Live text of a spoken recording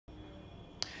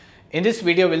In this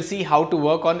video, we'll see how to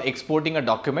work on exporting a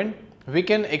document. We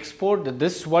can export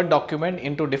this Word document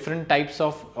into different types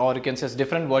of, or you can say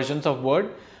different versions of Word,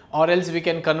 or else we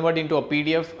can convert into a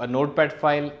PDF, a notepad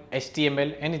file,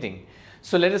 HTML, anything.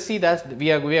 So let us see that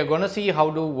we are going to see how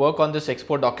to work on this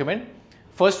export document.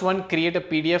 First one, create a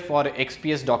PDF or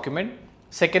XPS document.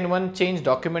 Second one, change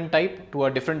document type to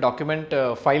a different document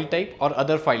file type or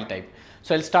other file type.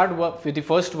 So I'll start with the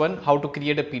first one, how to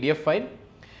create a PDF file.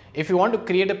 If you want to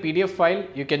create a PDF file,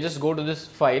 you can just go to this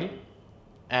file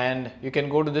and you can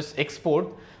go to this export.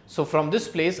 So from this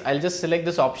place, I'll just select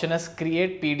this option as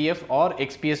create PDF or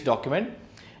XPS document,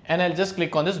 and I'll just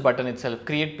click on this button itself,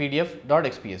 create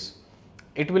PDF.xps.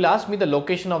 It will ask me the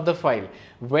location of the file.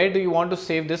 Where do you want to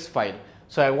save this file?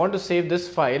 So I want to save this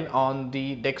file on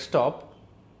the desktop,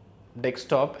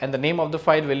 and the name of the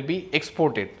file will be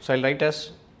exported. So I'll write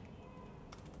as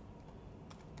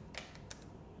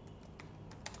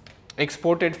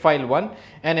exported file 1,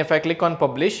 and if I click on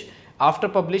publish, after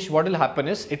publish, what will happen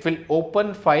is it will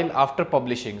open file after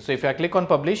publishing. So if I click on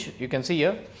publish, you can see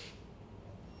here,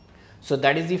 so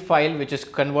that is the file which is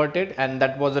converted, and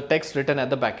that was the text written at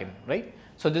the backend, right?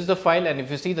 So this is the file, and if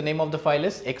you see, the name of the file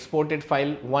is exported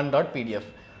file 1.pdf.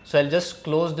 So I'll just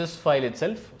close this file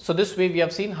itself. So this way we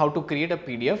have seen how to create a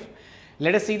PDF.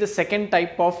 Let us see the second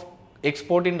type of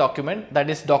exporting document, that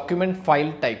is document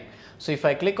file type. So if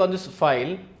I click on this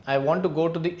file, I want to go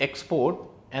to the export,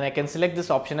 and I can select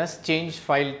this option as change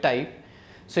file type.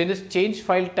 So in this change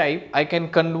file type, I can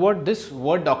convert this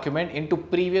Word document into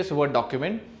previous Word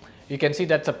document. You can see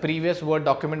that's a previous Word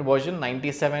document version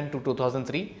 97 to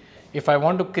 2003. If I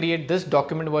want to create this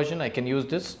document version, I can use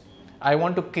this. I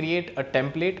want to create a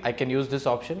template, I can use this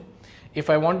option.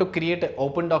 If I want to create an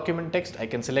open document text, I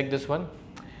can select this one.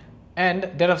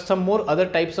 And there are some more other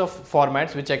types of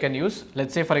formats which I can use.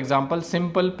 Let's say, for example,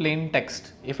 simple plain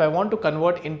text. If I want to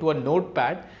convert into a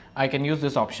notepad, I can use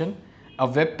this option. A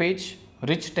web page,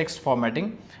 rich text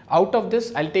formatting. Out of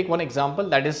this, I'll take one example,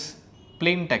 that is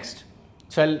plain text.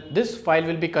 So this file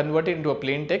will be converted into a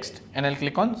plain text, and I'll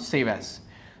click on save as.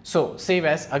 So save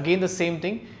as, again the same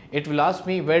thing. It will ask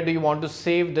me where do you want to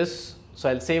save this. So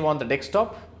I'll save on the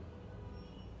desktop.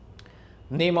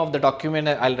 Name of the document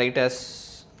I'll write as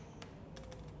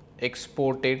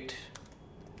exported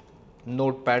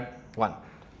notepad 1.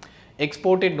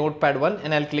 Exported notepad 1,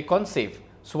 and I'll click on save.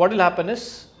 So what will happen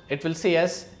is it will say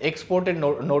as exported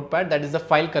notepad, that is the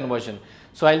file conversion.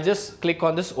 So I'll just click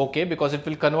on this OK, because it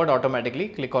will convert automatically.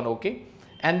 Click on OK,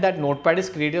 and that notepad is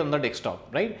created on the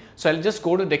desktop, right? So I'll just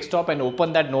go to desktop and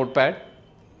open that notepad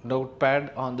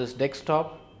on this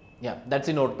desktop. Yeah, that's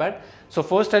the notepad. So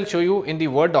first I'll show you in the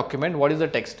Word document what is the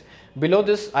text. Below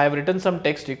this I have written some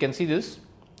text. You can see this.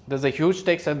 There's a huge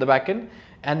text at the back end,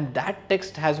 and that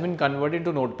text has been converted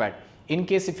to notepad. In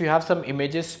case if you have some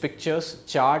images, pictures,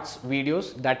 charts,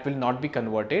 videos, that will not be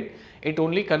converted. It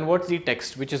only converts the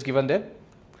text which is given there.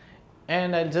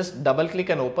 And I'll just double click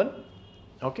and open.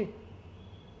 Okay.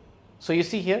 So you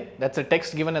see here, that's a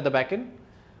text given at the back end.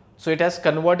 So it has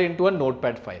converted into a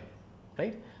notepad file,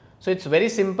 right? So it's very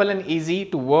simple and easy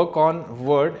to work on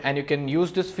Word, and you can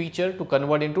use this feature to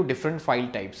convert into different file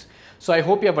types. So I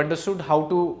hope you have understood how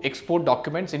to export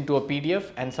documents into a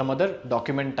PDF and some other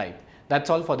document type.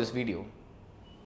 That's all for this video.